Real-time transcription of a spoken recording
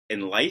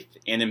in life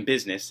and in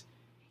business,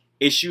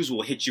 issues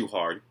will hit you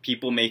hard.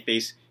 People may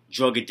face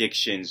drug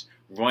addictions,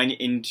 run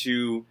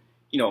into,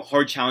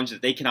 hard challenges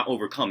that they cannot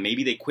overcome.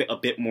 Maybe they quit a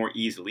bit more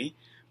easily.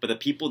 But the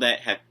people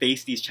that have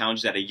faced these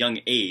challenges at a young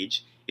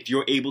age, if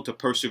you're able to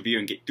persevere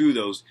and get through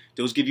those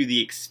give you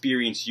the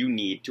experience you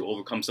need to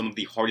overcome some of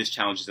the hardest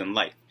challenges in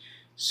life.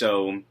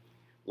 So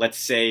let's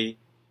say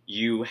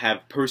you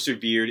have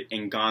persevered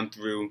and gone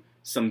through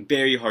some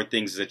very hard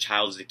things as a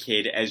child, as a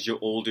kid, as you're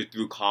older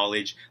through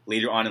college,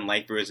 later on in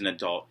life, or as an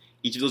adult.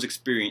 Each of those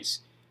experiences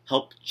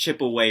help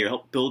chip away or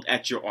help build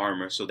at your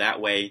armor, so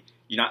that way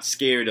you're not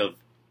scared of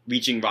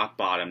reaching rock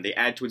bottom. They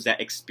add towards that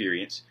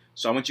experience.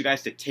 So I want you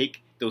guys to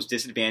take those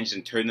disadvantages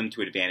and turn them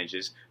to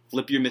advantages.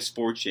 Flip your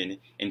misfortune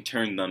and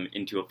turn them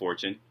into a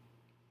fortune.